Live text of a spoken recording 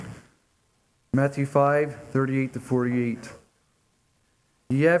Matthew 5:38-48.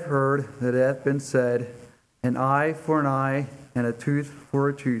 Ye have heard that it hath been said, an eye for an eye, and a tooth for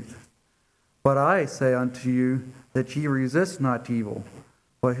a tooth. But I say unto you, that ye resist not evil.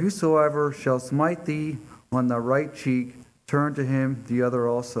 But whosoever shall smite thee on the right cheek, turn to him the other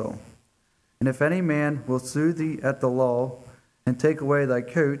also. And if any man will sue thee at the law, and take away thy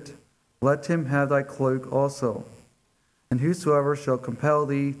coat, let him have thy cloak also. And whosoever shall compel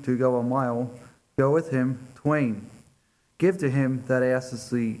thee to go a mile, go with him twain. Give to him that asketh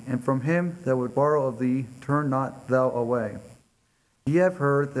thee, and from him that would borrow of thee, turn not thou away. Ye have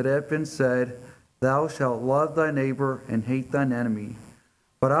heard that it hath been said, thou shalt love thy neighbor and hate thine enemy.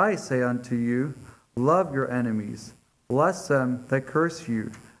 But I say unto you, love your enemies, bless them that curse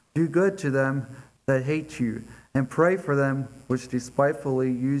you, do good to them that hate you, and pray for them which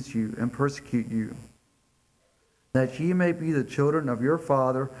despitefully use you and persecute you, that ye may be the children of your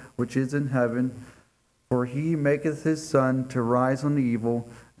Father which is in heaven. For he maketh his sun to rise on the evil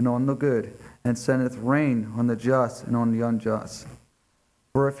and on the good, and sendeth rain on the just and on the unjust.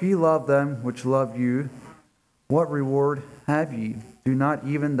 For if ye love them which love you, what reward have ye? Do not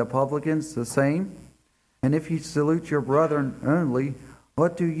even the publicans the same? And if ye salute your brethren only,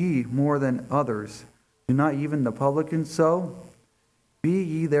 what do ye more than others? Do not even the publicans so? Be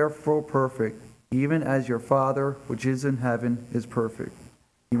ye therefore perfect, even as your Father which is in heaven is perfect.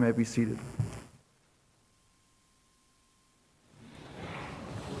 You may be seated.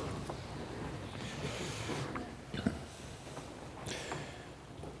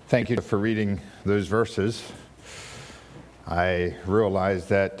 Thank you for reading those verses. I realize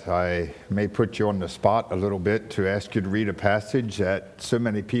that I may put you on the spot a little bit to ask you to read a passage that so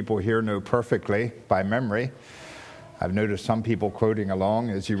many people here know perfectly by memory. I've noticed some people quoting along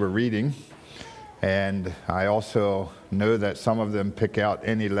as you were reading, and I also know that some of them pick out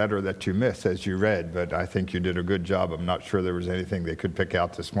any letter that you miss as you read, but I think you did a good job. I'm not sure there was anything they could pick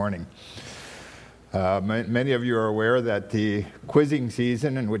out this morning. Many of you are aware that the quizzing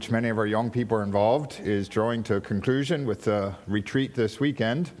season, in which many of our young people are involved, is drawing to a conclusion with a retreat this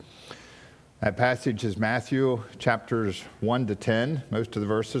weekend. That passage is Matthew chapters 1 to 10, most of the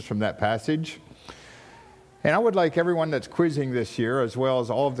verses from that passage. And I would like everyone that's quizzing this year, as well as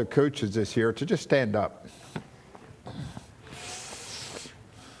all of the coaches this year, to just stand up.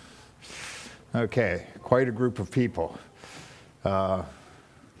 Okay, quite a group of people.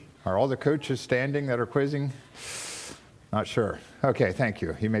 Are all the coaches standing that are quizzing? Not sure. Okay, thank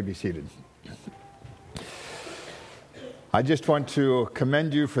you. You may be seated. I just want to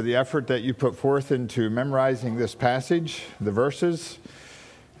commend you for the effort that you put forth into memorizing this passage, the verses,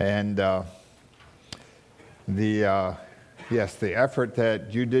 and the effort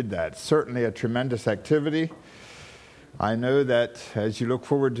that you did that. Certainly a tremendous activity. I know that as you look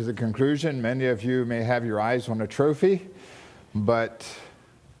forward to the conclusion, many of you may have your eyes on a trophy, but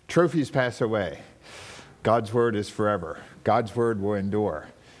trophies pass away. God's word is forever. God's word will endure.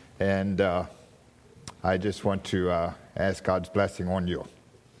 And I just want to ask God's blessing on you.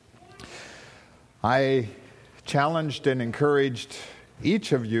 I challenged and encouraged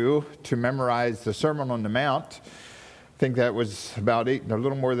each of you to memorize the Sermon on the Mount. I think that was about a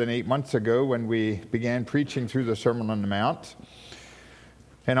little more than 8 months ago when we began preaching through the Sermon on the Mount.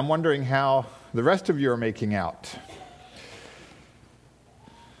 And I'm wondering how the rest of you are making out.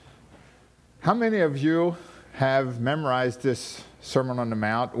 How many of you have memorized this Sermon on the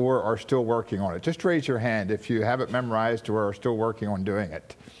Mount or are still working on it? Just raise your hand if you have it memorized or are still working on doing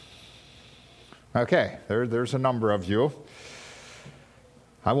it. Okay, there's a number of you.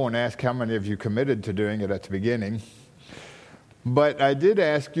 I won't ask how many of you committed to doing it at the beginning. But I did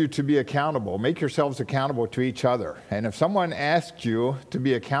ask you to be accountable. Make yourselves accountable to each other. And if someone asked you to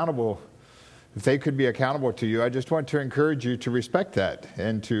be accountable, if they could be accountable to you, I just want to encourage you to respect that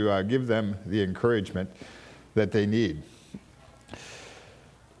and to give them the encouragement that they need.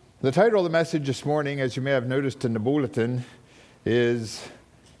 The title of the message this morning, as you may have noticed in the bulletin, is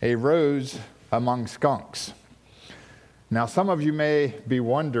A Rose Among Skunks. Now, some of you may be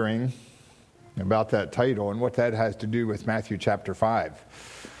wondering about that title and what that has to do with Matthew chapter 5.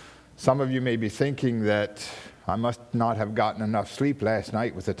 Some of you may be thinking that I must not have gotten enough sleep last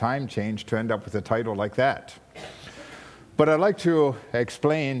night with the time change to end up with a title like that. But I'd like to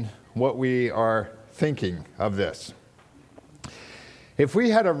explain what we are thinking of this. If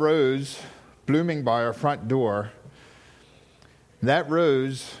we had a rose blooming by our front door, that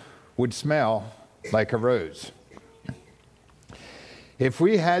rose would smell like a rose. If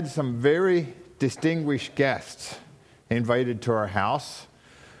we had some very distinguished guests invited to our house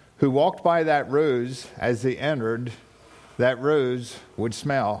who walked by that rose as they entered, that rose would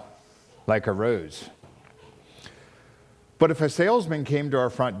smell like a rose. But if a salesman came to our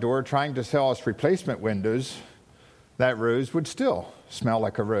front door trying to sell us replacement windows, that rose would still smell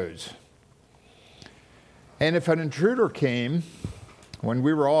like a rose. And if an intruder came when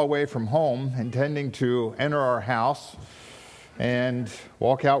we were all away from home, intending to enter our house and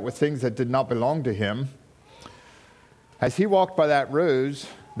walk out with things that did not belong to him, as he walked by that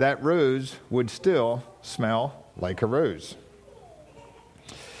rose would still smell like a rose.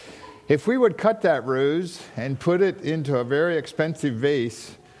 If we would cut that rose and put it into a very expensive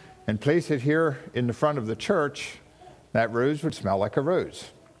vase and place it here in the front of the church, that rose would smell like a rose.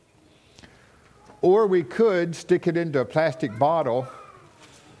 Or we could stick it into a plastic bottle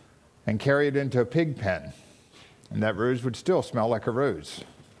and carry it into a pig pen, and that rose would still smell like a rose,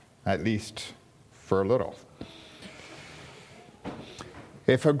 at least for a little.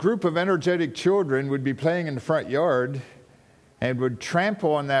 If a group of energetic children would be playing in the front yard and would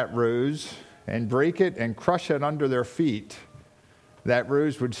trample on that rose and break it and crush it under their feet, that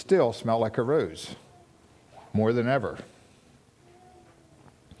rose would still smell like a rose, more than ever.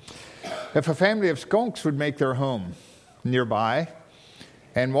 If a family of skunks would make their home nearby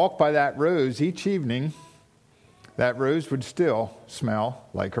and walk by that rose each evening, that rose would still smell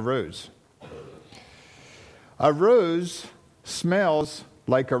like a rose. A rose smells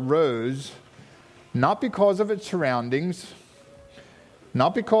like a rose, not because of its surroundings,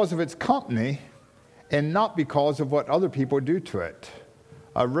 not because of its company, and not because of what other people do to it.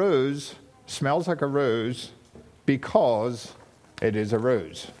 A rose smells like a rose because it is a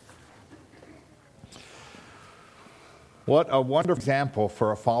rose. What a wonderful example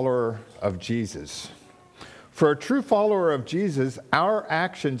for a follower of Jesus. For a true follower of Jesus, our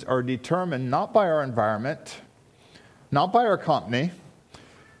actions are determined not by our environment, not by our company,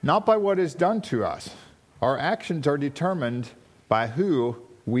 not by what is done to us. Our actions are determined by who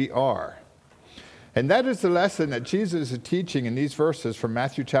we are. And that is the lesson that Jesus is teaching in these verses from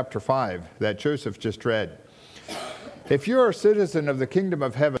Matthew chapter 5 that Joseph just read. If you are a citizen of the kingdom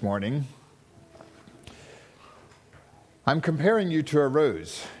of heaven this morning, I'm comparing you to a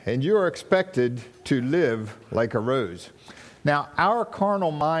rose, and you are expected to live like a rose. Now, our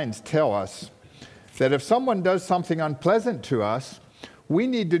carnal minds tell us that if someone does something unpleasant to us, we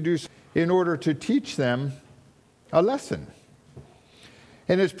need to do something in order to teach them a lesson.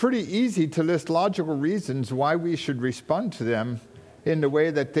 And it's pretty easy to list logical reasons why we should respond to them in the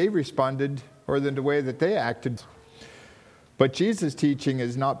way that they responded or in the way that they acted. But Jesus' teaching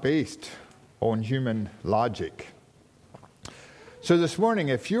is not based on human logic. So this morning,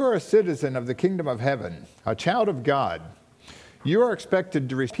 if you're a citizen of the kingdom of heaven, a child of God, you are expected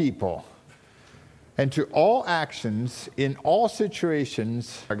to respond to people and to all actions in all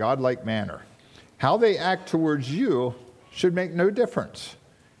situations in a godlike manner. How they act towards you should make no difference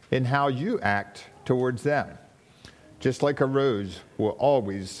in how you act towards them. Just like a rose will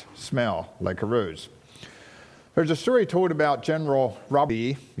always smell like a rose. There's a story told about General Robert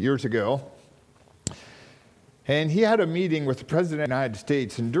Lee years ago. And he had a meeting with the President of the United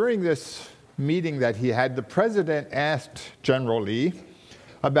States. And during this meeting that he had, the President asked General Lee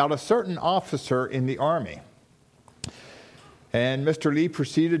about a certain officer in the Army. And Mr. Lee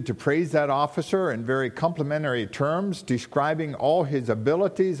proceeded to praise that officer in very complimentary terms, describing all his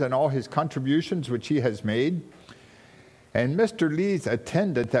abilities and all his contributions which he has made. And Mr. Lee's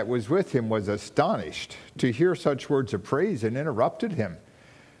attendant that was with him was astonished to hear such words of praise and interrupted him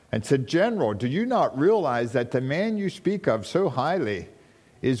and said, "General, do you not realize that the man you speak of so highly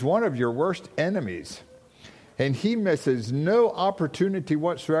is one of your worst enemies? And he misses no opportunity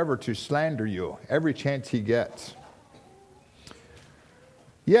whatsoever to slander you every chance he gets."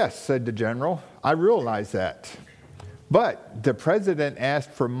 "Yes," said the general, "I realize that. But the president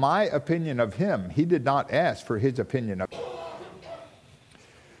asked for my opinion of him. He did not ask for his opinion of him."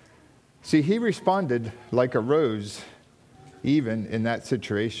 See, he responded like a rose even in that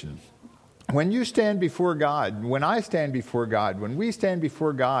situation. When you stand before God, when I stand before God, when we stand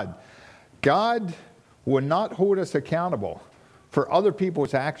before God, God will not hold us accountable for other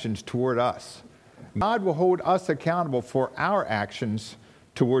people's actions toward us. God will hold us accountable for our actions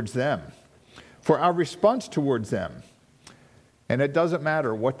towards them, for our response towards them. And it doesn't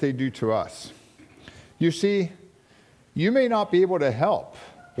matter what they do to us. You see, you may not be able to help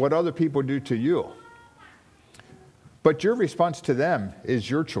what other people do to you, but your response to them is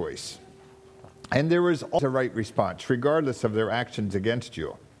your choice. And there is always a right response, regardless of their actions against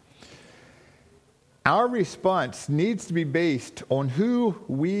you. Our response needs to be based on who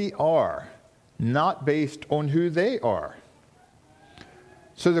we are, not based on who they are.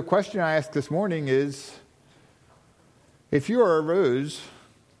 So the question I asked this morning is, if you are a rose,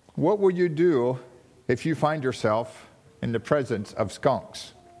 what will you do if you find yourself in the presence of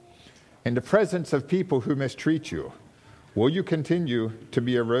skunks, in the presence of people who mistreat you? Will you continue to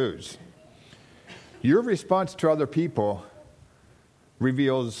be a rose? Your response to other people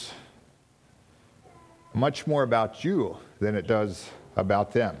reveals much more about you than it does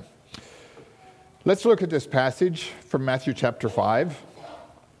about them. Let's look at this passage from Matthew chapter 5.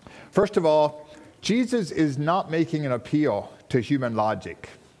 First of all, Jesus is not making an appeal to human logic.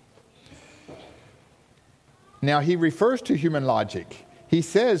 Now, he refers to human logic. He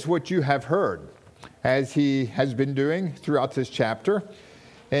says what you have heard, as he has been doing throughout this chapter.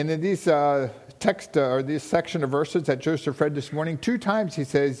 And in these this section of verses that Joseph read this morning, 2 times he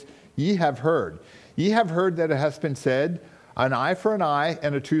says, ye have heard. Ye have heard that it has been said, an eye for an eye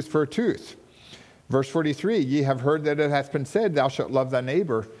and a tooth for a tooth. Verse 43, ye have heard that it hath been said, thou shalt love thy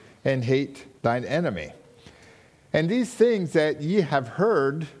neighbor and hate thine enemy. And these things that ye have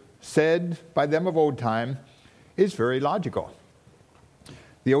heard said by them of old time is very logical.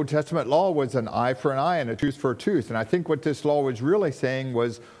 The Old Testament law was an eye for an eye and a tooth for a tooth. And I think what this law was really saying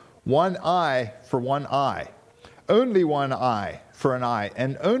was one eye for one eye. Only one eye for an eye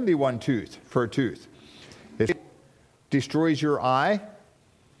and only one tooth for a tooth. If it destroys your eye,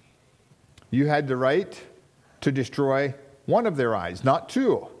 you had the right to destroy one of their eyes, not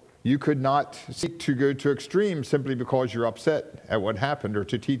 2. You could not seek to go to extremes simply because you're upset at what happened or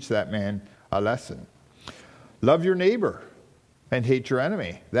to teach that man a lesson. Love your neighbor and hate your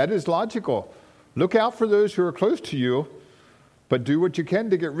enemy. That is logical. Look out for those who are close to you, but do what you can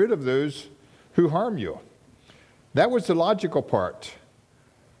to get rid of those who harm you. That was the logical part.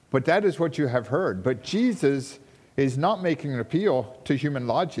 But that is what you have heard. But Jesus is not making an appeal to human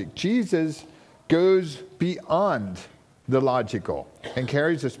logic. Jesus goes beyond the logical and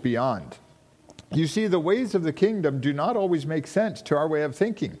carries us beyond. You see, the ways of the kingdom do not always make sense to our way of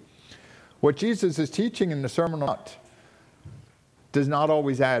thinking. What Jesus is teaching in the Sermon on the Mount does not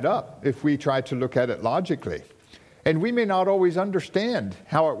always add up if we try to look at it logically. And we may not always understand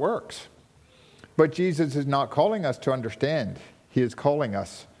how it works. But Jesus is not calling us to understand. He is calling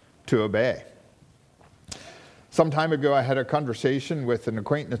us to obey. Some time ago, I had a conversation with an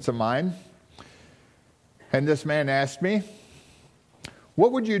acquaintance of mine. And this man asked me,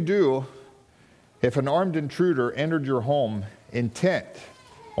 what would you do if an armed intruder entered your home intent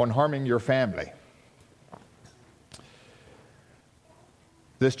on harming your family?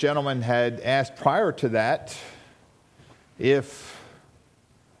 This gentleman had asked prior to that if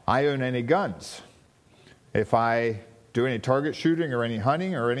I own any guns, if I do any target shooting or any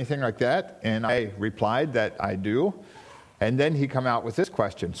hunting or anything like that, and I replied that I do. And then he come out with this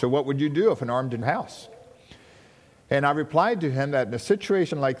question, so what would you do if an armed in house? And I replied to him that in a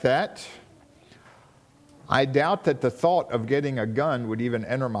situation like that, I doubt that the thought of getting a gun would even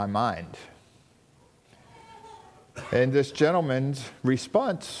enter my mind. And this gentleman's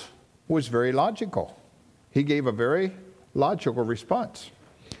response was very logical. He gave a very logical response.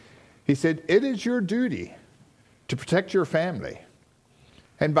 He said, it is your duty to protect your family.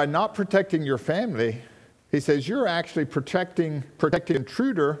 And by not protecting your family, he says, you're actually protecting the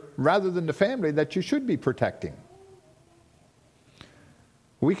intruder rather than the family that you should be protecting.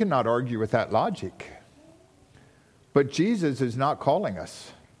 We cannot argue with that logic. But Jesus is not calling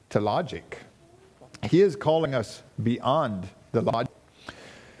us to logic. He is calling us beyond the logic.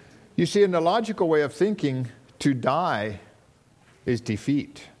 You see, in the logical way of thinking, to die is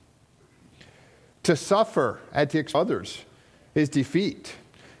defeat. To suffer at the expense of others is defeat.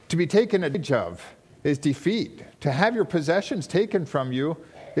 To be taken advantage of is defeat. To have your possessions taken from you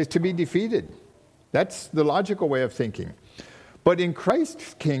is to be defeated. That's the logical way of thinking. But in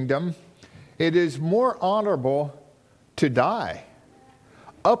Christ's kingdom, it is more honorable to die,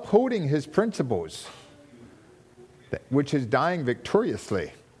 upholding his principles, which is dying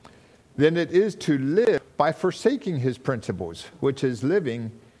victoriously, than it is to live by forsaking his principles, which is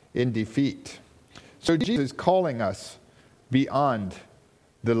living in defeat. So Jesus is calling us beyond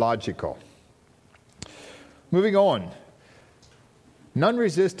the logical. Moving on.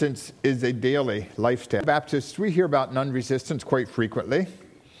 Non-resistance is a daily lifestyle. Baptists, we hear about non-resistance quite frequently.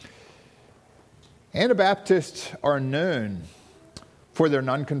 Anabaptists are known for their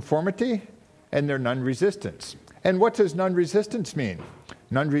nonconformity and their non-resistance. And what does non-resistance mean?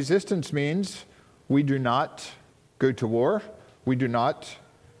 Non-resistance means we do not go to war. We do not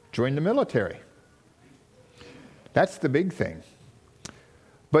join the military. That's the big thing.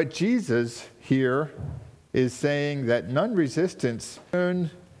 But Jesus here is saying that non-resistance is shown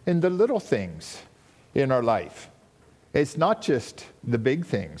in the little things in our life. It's not just the big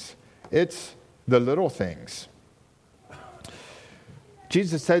things. It's the little things.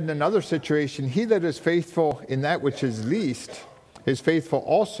 Jesus said in another situation, he that is faithful in that which is least is faithful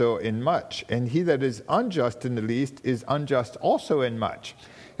also in much, and he that is unjust in the least is unjust also in much.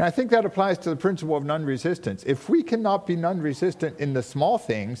 And I think that applies to the principle of non-resistance. If we cannot be non-resistant in the small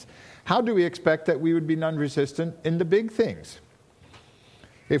things, how do we expect that we would be non-resistant in the big things?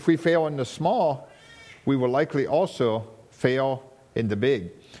 If we fail in the small, we will likely also fail in the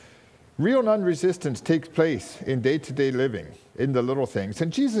big. Real non-resistance takes place in day-to-day living, in the little things.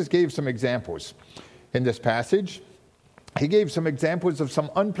 And Jesus gave some examples in this passage. He gave some examples of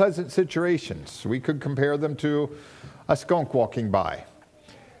some unpleasant situations. We could compare them to a skunk walking by.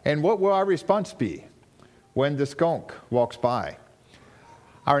 And what will our response be when the skunk walks by?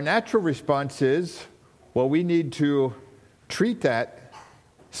 Our natural response is, well, we need to treat that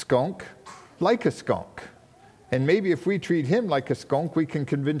skunk like a skunk. And maybe if we treat him like a skunk, we can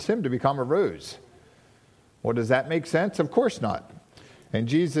convince him to become a rose. Well, does that make sense? Of course not. And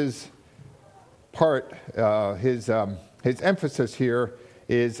Jesus' his emphasis here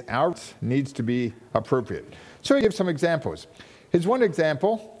is ours needs to be appropriate. So he gives some examples. His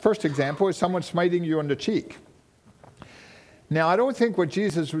first example, is someone smiting you on the cheek. Now, I don't think what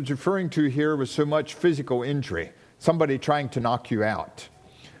Jesus was referring to here was so much physical injury, somebody trying to knock you out.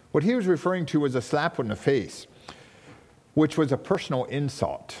 What he was referring to was a slap on the face, which was a personal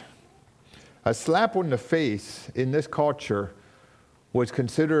insult. A slap on the face in this culture was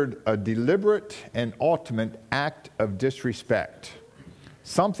considered a deliberate and ultimate act of disrespect,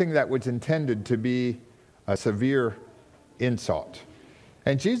 something that was intended to be a severe insult.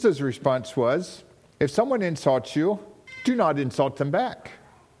 And Jesus' response was, if someone insults you, do not insult them back.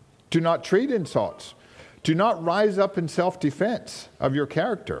 Do not trade insults. Do not rise up in self-defense of your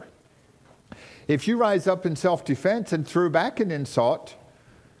character. If you rise up in self-defense and throw back an insult,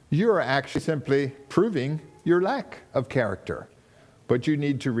 you are actually simply proving your lack of character. But you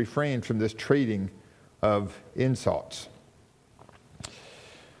need to refrain from this trading of insults.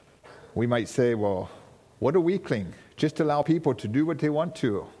 We might say, well, what a weakling. Just allow people to do what they want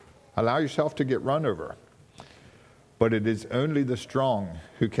to. Allow yourself to get run over. But it is only the strong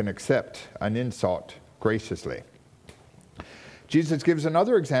who can accept an insult graciously. Jesus gives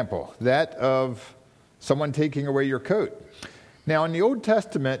another example, that of someone taking away your coat. Now, in the Old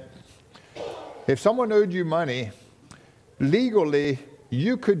Testament, if someone owed you money, legally,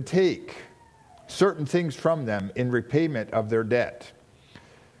 you could take certain things from them in repayment of their debt.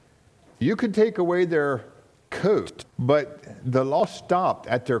 You could take away their coat, but the law stopped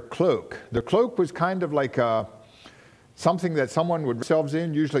at their cloak. The cloak was kind of like something that someone would themselves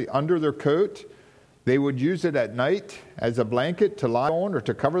in, usually under their coat. They would use it at night as a blanket to lie on or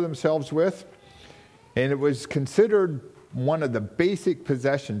to cover themselves with. And it was considered one of the basic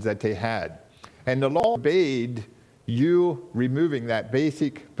possessions that they had. And the law forbade you removing that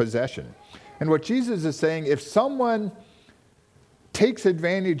basic possession. And what Jesus is saying, if someone takes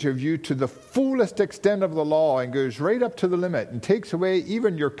advantage of you to the fullest extent of the law and goes right up to the limit and takes away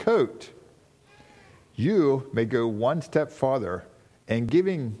even your coat, you may go one step farther and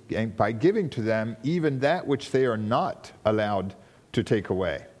by giving to them even that which they are not allowed to take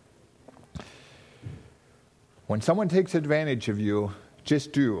away. When someone takes advantage of you,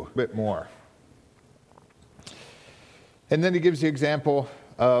 just do a bit more. And then he gives the example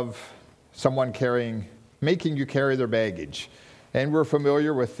of someone making you carry their baggage. And we're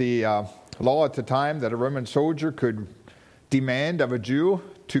familiar with the law at the time that a Roman soldier could demand of a Jew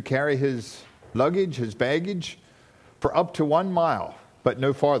to carry his luggage, his baggage, for up to 1 mile, but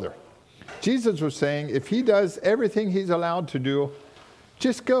no farther. Jesus was saying, if he does everything he's allowed to do,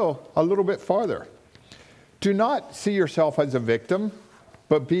 just go a little bit farther. Do not see yourself as a victim,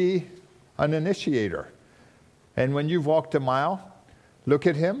 but be an initiator. And when you've walked a mile, look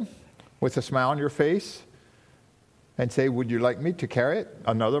at him with a smile on your face and say, would you like me to carry it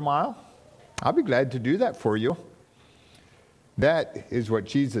another mile? I'll be glad to do that for you. That is what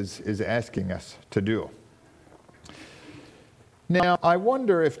Jesus is asking us to do. Now, I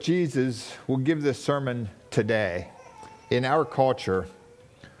wonder if Jesus will give this sermon today, in our culture,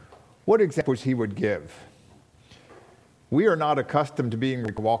 what examples he would give. We are not accustomed to being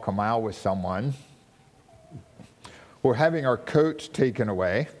able to walk a mile with someone or having our coats taken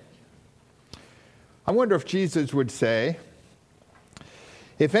away. I wonder if Jesus would say,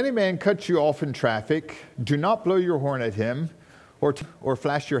 if any man cuts you off in traffic, do not blow your horn at him or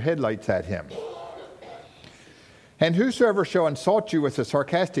flash your headlights at him. And whosoever shall insult you with a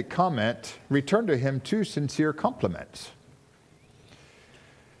sarcastic comment, return to him 2 sincere compliments.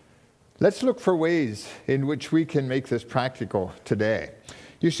 Let's look for ways in which we can make this practical today.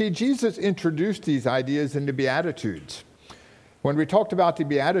 You see, Jesus introduced these ideas in the Beatitudes. When we talked about the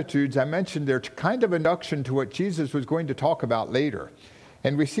Beatitudes, I mentioned they're kind of introduction to what Jesus was going to talk about later.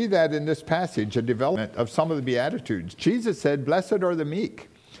 And we see that in this passage, a development of some of the Beatitudes. Jesus said, "Blessed are the meek."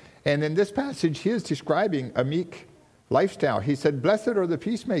 And in this passage, he is describing a meek lifestyle. He said, "Blessed are the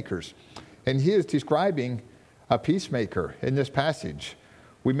peacemakers." And he is describing a peacemaker in this passage.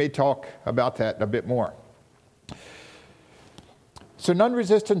 We may talk about that a bit more. So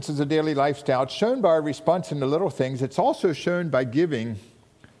non-resistance is a daily lifestyle. It's shown by our response in the little things. It's also shown by giving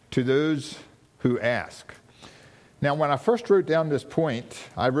to those who ask. Now, when I first wrote down this point,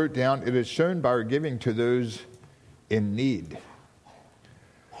 I wrote down, it is shown by our giving to those in need.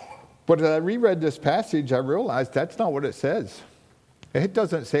 But as I reread this passage, I realized that's not what it says. It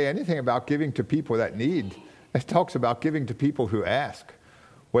doesn't say anything about giving to people that need. It talks about giving to people who ask,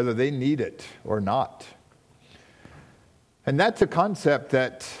 whether they need it or not. And that's a concept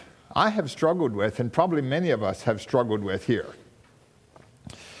that I have struggled with, and probably many of us have struggled with here.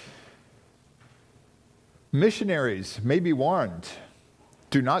 Missionaries may be warned,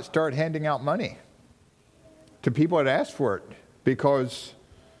 do not start handing out money to people that ask for it, because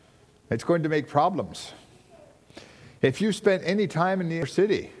it's going to make problems. If you spent any time in the inner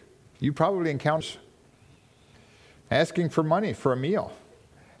city, you probably encountered asking for money for a meal,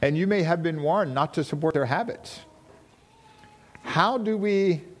 and you may have been warned not to support their habits. How do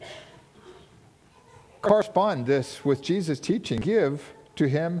we correspond this with Jesus' teaching? Give to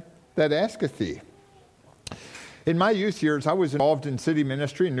him that asketh thee. In my youth years, I was involved in city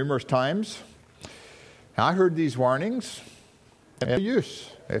ministry numerous times. I heard these warnings and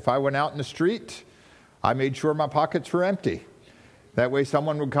use. If I went out in the street, I made sure my pockets were empty. That way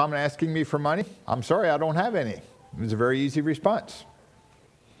someone would come asking me for money. I'm sorry, I don't have any. It was a very easy response.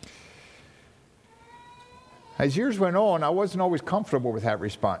 As years went on, I wasn't always comfortable with that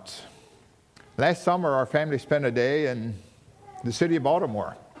response. Last summer, our family spent a day in the city of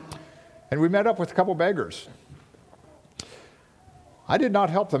Baltimore, and we met up with a couple beggars. I did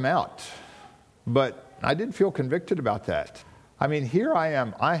not help them out, but I did feel convicted about that. I mean, here I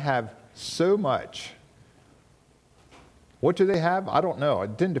am. I have so much. What do they have? I don't know.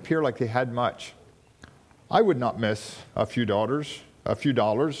 It didn't appear like they had much. I would not miss a few dollars.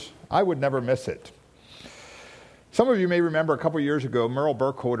 I would never miss it. Some of you may remember a couple years ago, Merle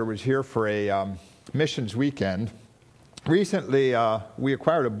Burkholder was here for a missions weekend. Recently, we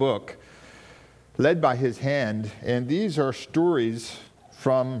acquired a book led by his hand, and these are stories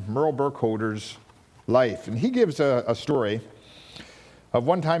from Merle Burkholder's life. And he gives a story of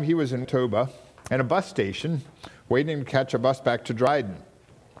one time he was in Toba at a bus station waiting to catch a bus back to Dryden.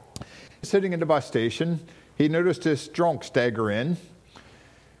 Sitting in the bus station, he noticed this drunk stagger in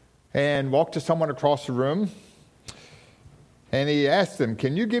and walked to someone across the room. And he asked them,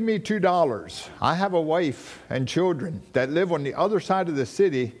 "Can you give me $2? I have a wife and children that live on the other side of the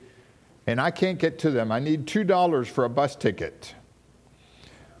city, and I can't get to them. I need $2 for a bus ticket."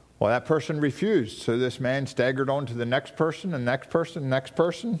 Well, that person refused. So this man staggered on to the next person, and next person, next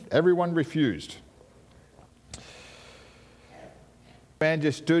person. Everyone refused. The man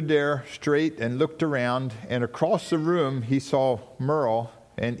just stood there straight and looked around, and across the room he saw Merle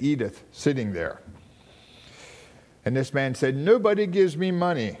and Edith sitting there. And this man said, "Nobody gives me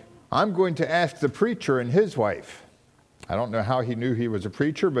money. I'm going to ask the preacher and his wife." I don't know how he knew he was a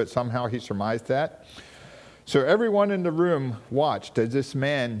preacher, but somehow he surmised that. So everyone in the room watched as this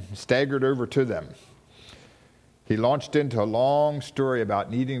man staggered over to them. He launched into a long story about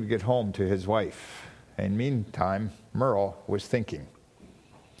needing to get home to his wife. And meantime, Merle was thinking.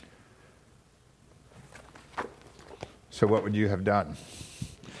 So what would you have done?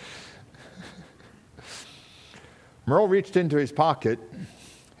 Merle reached into his pocket,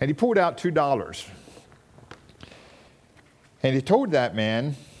 and he pulled out $2. And he told that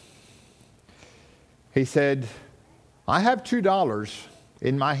man, he said, "I have $2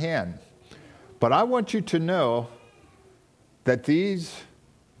 in my hand, but I want you to know that these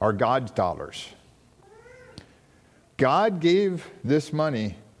are God's dollars. God gave this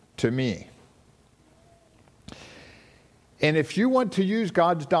money to me. And if you want to use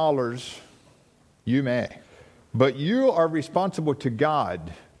God's dollars, you may. But you are responsible to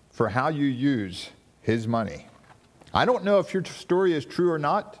God for how you use his money. I don't know if your story is true or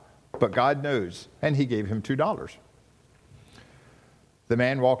not, but God knows." And he gave him $2. The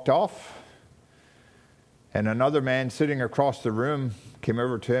man walked off, and another man sitting across the room came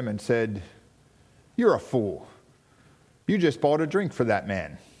over to him and said, "You're a fool. You just bought a drink for that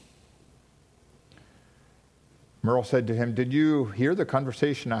man." Merle said to him, "Did you hear the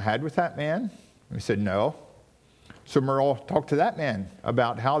conversation I had with that man?" He said, "No." So Merle talked to that man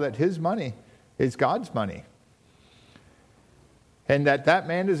about how that his money is God's money. and that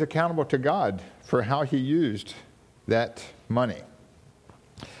man is accountable to God for how he used that money.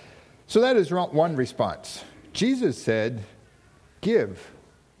 So that is one response. Jesus said, "Give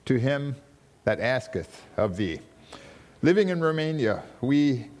to him that asketh of thee." Living in Romania,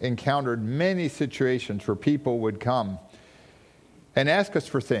 we encountered many situations where people would come and ask us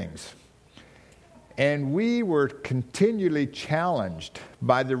for things. And we were continually challenged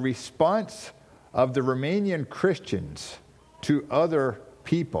by the response of the Romanian Christians to other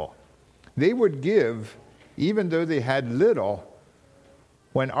people. They would give even though they had little,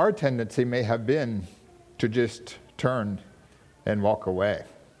 when our tendency may have been to just turn and walk away.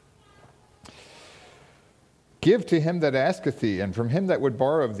 Give to him that asketh thee, and from him that would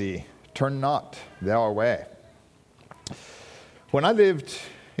borrow of thee, turn not thou away. When I lived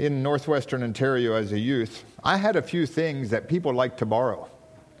in northwestern Ontario as a youth, I had a few things that people liked to borrow.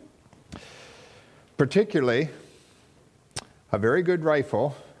 Particularly, a very good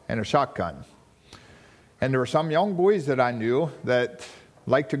rifle and a shotgun. And there were some young boys that I knew that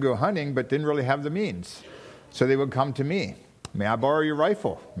liked to go hunting but didn't really have the means. So they would come to me. "May I borrow your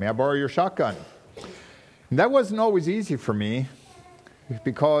rifle? May I borrow your shotgun?" And that wasn't always easy for me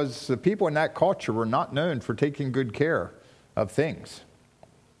because the people in that culture were not known for taking good care of things.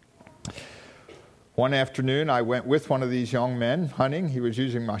 One afternoon, I went with one of these young men hunting. He was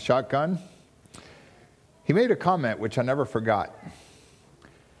using my shotgun. He made a comment which I never forgot.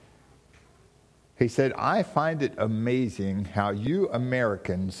 He said, "I find it amazing how you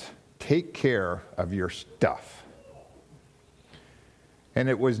Americans take care of your stuff." And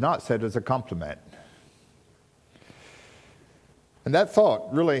it was not said as a compliment. And that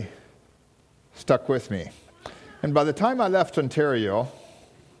thought really stuck with me. And by the time I left Ontario,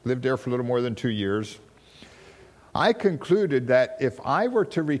 lived there for a little more than 2 years, I concluded that if I were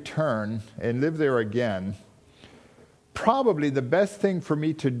to return and live there again, probably the best thing for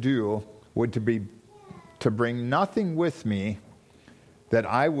me to do would be to bring nothing with me that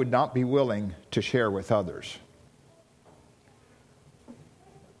I would not be willing to share with others.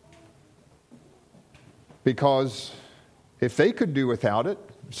 Because if they could do without it,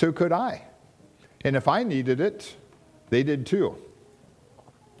 so could I. And if I needed it, they did too.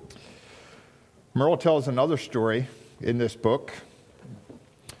 Merle tells another story in this book.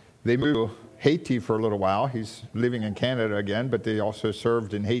 They moved to Haiti for a little while. He's living in Canada again, but they also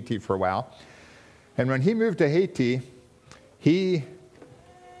served in Haiti for a while. And when he moved to Haiti, he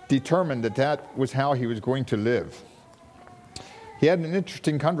determined that that was how he was going to live. He had an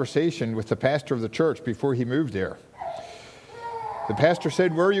interesting conversation with the pastor of the church before he moved there. The pastor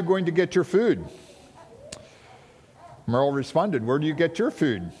said, "Where are you going to get your food?" Merle responded, "Where do you get your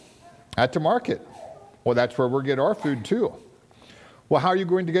food?" "At the market." "Well, that's where we'll get our food too." "Well, how are you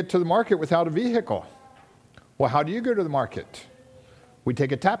going to get to the market without a vehicle?" "Well, how do you go to the market?" "We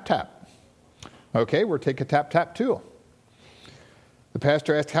take a tap-tap." "Okay, we'll take a tap-tap too." The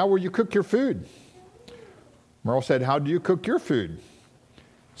pastor asked, "How will you cook your food?" Merle said, "How do you cook your food?"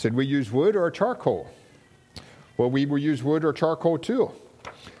 He said, "We use wood or charcoal." "Well, we will use wood or charcoal too."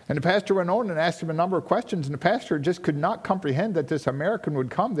 And the pastor went on and asked him a number of questions, and the pastor just could not comprehend that this American would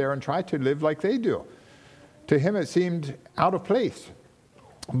come there and try to live like they do. To him, it seemed out of place.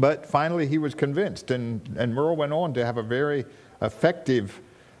 But finally, he was convinced, and Merle went on to have a very effective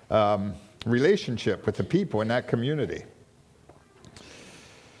relationship with the people in that community.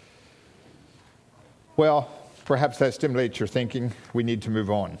 Well, perhaps that stimulates your thinking. We need to move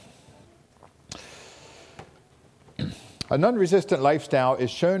on. A non-resistant lifestyle is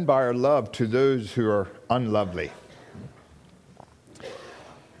shown by our love to those who are unlovely.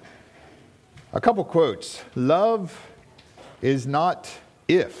 A couple quotes. Love is not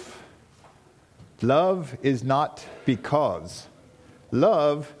if. Love is not because.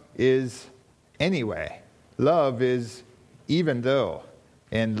 Love is anyway. Love is even though.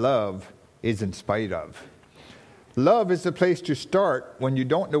 And love is in spite of. Love is the place to start when you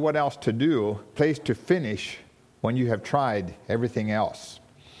don't know what else to do, place to finish when you have tried everything else.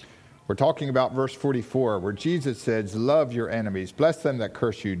 We're talking about verse 44, where Jesus says, "Love your enemies, bless them that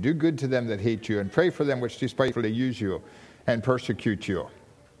curse you, do good to them that hate you, and pray for them which despitefully use you and persecute you."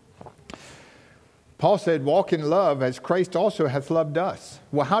 Paul said, "Walk in love as Christ also hath loved us."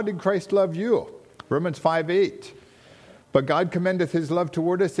 Well, how did Christ love you? Romans 5:8. "But God commendeth his love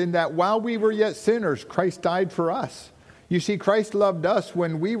toward us in that while we were yet sinners, Christ died for us." You see, Christ loved us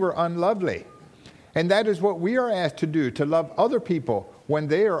when we were unlovely. And that is what we are asked to do, to love other people when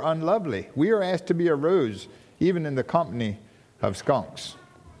they are unlovely. We are asked to be a rose, even in the company of skunks.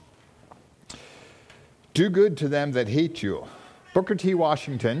 Do good to them that hate you. Booker T.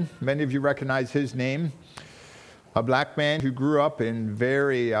 Washington, many of you recognize his name, a black man who grew up in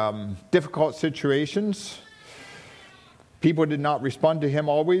very difficult situations. People did not respond to him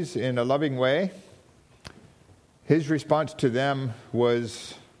always in a loving way. His response to them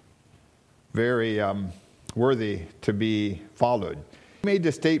was very worthy to be followed. He made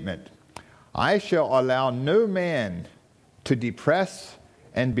the statement, "I shall allow no man to depress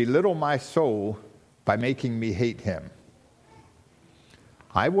and belittle my soul by making me hate him."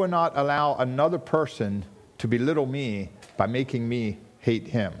 I will not allow another person to belittle me by making me hate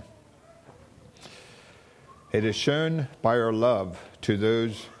him. It is shown by our love to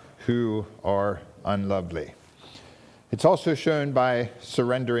those who are unlovely. It's also shown by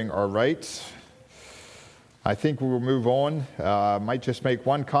surrendering our rights. I think we will move on. I might just make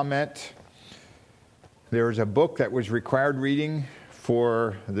one comment. There is a book that was required reading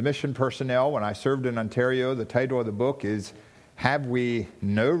for the mission personnel when I served in Ontario. The title of the book is "Have We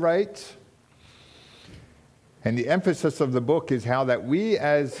No Rights?" And the emphasis of the book is how that we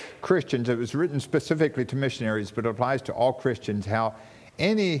as Christians, it was written specifically to missionaries, but it applies to all Christians, how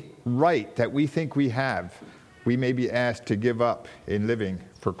any right that we think we have, we may be asked to give up in living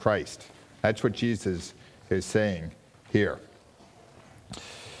for Christ. That's what Jesus is saying here.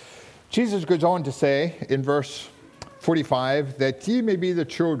 Jesus goes on to say in verse 45, that ye may be the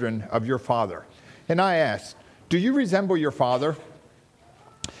children of your Father. And I ask, do you resemble your father?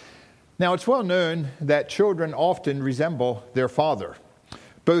 Now, it's well known that children often resemble their father.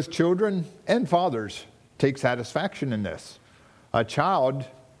 Both children and fathers take satisfaction in this. A child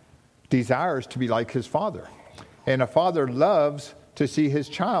desires to be like his father, and a father loves to see his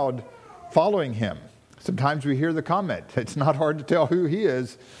child following him. Sometimes we hear the comment, it's not hard to tell who he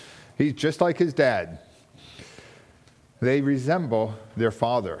is. He's just like his dad. They resemble their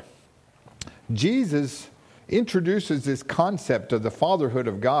father. Jesus introduces this concept of the fatherhood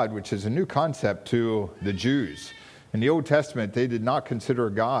of God, which is a new concept to the Jews. In the Old Testament, they did not consider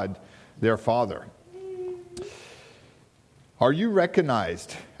God their father. Are you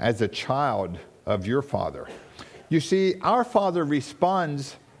recognized as a child of your Father? You see, our Father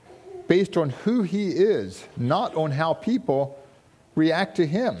responds based on who he is, not on how people react to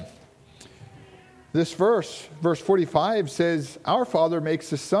him. This verse 45 says, our Father makes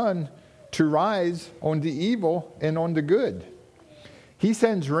the sun to rise on the evil and on the good. He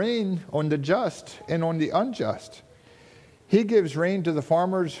sends rain on the just and on the unjust. He gives rain to the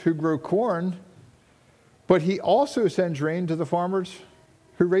farmers who grow corn, but he also sends rain to the farmers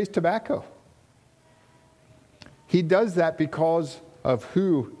who raise tobacco. He does that because of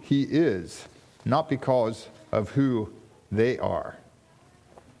who he is, not because of who they are.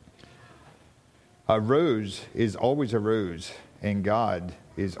 A rose is always a rose, and God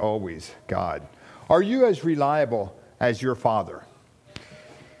is always God. Are you as reliable as your Father?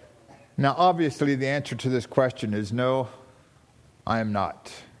 Now, obviously, the answer to this question is no, I am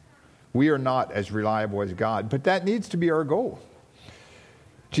not. We are not as reliable as God, but that needs to be our goal.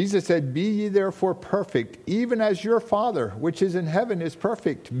 Jesus said, be ye therefore perfect, even as your Father, which is in heaven, is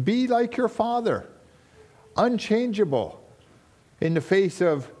perfect. Be like your Father, unchangeable in the face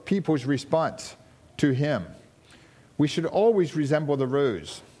of people's response to him. We should always resemble the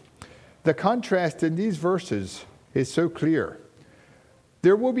rose. The contrast in these verses is so clear.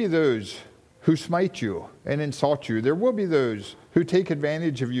 There will be those who smite you and insult you. There will be those who take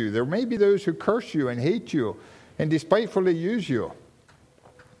advantage of you. There may be those who curse you and hate you and despitefully use you.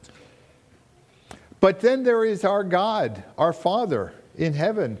 But then there is our God, our Father in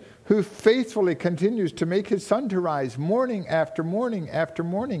heaven, who faithfully continues to make his sun to rise morning after morning after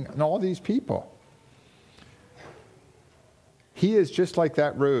morning on all these people. He is just like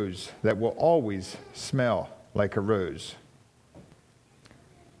that rose that will always smell like a rose.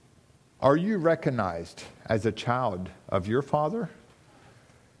 Are you recognized as a child of your Father?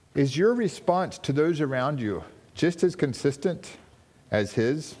 Is your response to those around you just as consistent as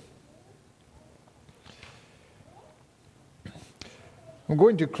his? I'm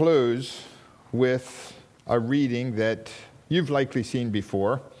going to close with a reading that you've likely seen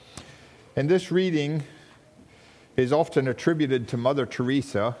before. And this reading is often attributed to Mother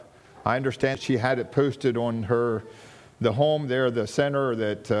Teresa. I understand she had it posted on the home there, the center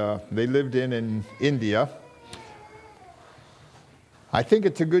that they lived in India. I think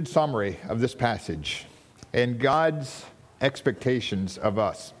it's a good summary of this passage and God's expectations of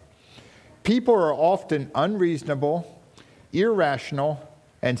us. People are often unreasonable, irrational,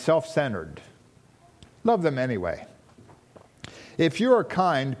 and self-centered. Love them anyway. If you are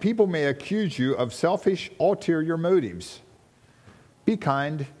kind, people may accuse you of selfish, ulterior motives. Be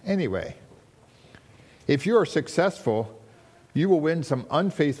kind anyway. If you are successful, you will win some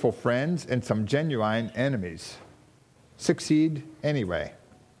unfaithful friends and some genuine enemies. succeed anyway.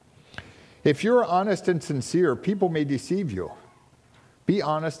 If you're honest and sincere, people may deceive you. Be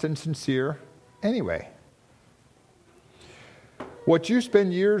honest and sincere anyway. What you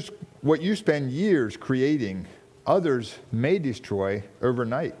spend years creating, others may destroy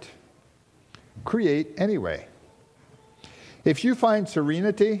overnight. Create anyway. If you find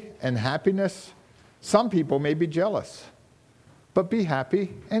serenity and happiness, some people may be jealous, but be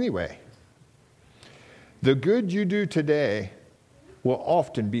happy anyway. The good you do today will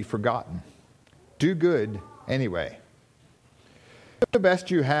often be forgotten. Do good anyway. Do the best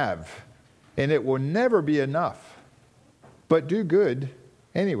you have, and it will never be enough. But do good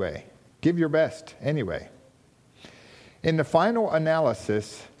anyway. Give your best anyway. In the final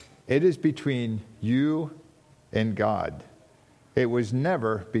analysis, it is between you and God. It was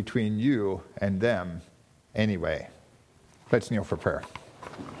never between you and them anyway. Let's kneel for prayer.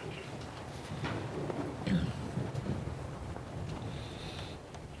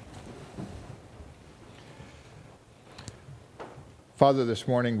 Father, this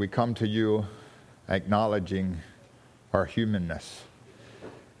morning we come to you acknowledging our humanness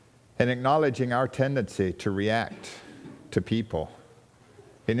and acknowledging our tendency to react to people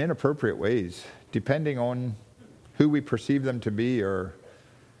in inappropriate ways, depending on who we perceive them to be or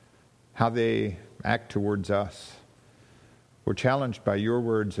how they act towards us. We're challenged by your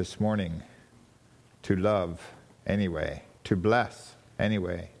words this morning to love anyway, to bless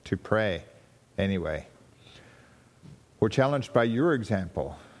anyway, to pray anyway. We're challenged by your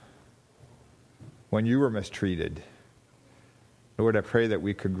example when you were mistreated. Lord, I pray that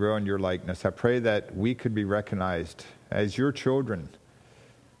we could grow in your likeness. I pray that we could be recognized as your children,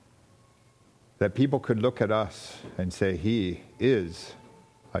 that people could look at us and say, he is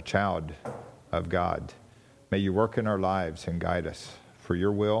a child of God. May you work in our lives and guide us for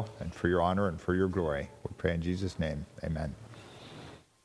your will and for your honor and for your glory. We pray in Jesus' name, amen.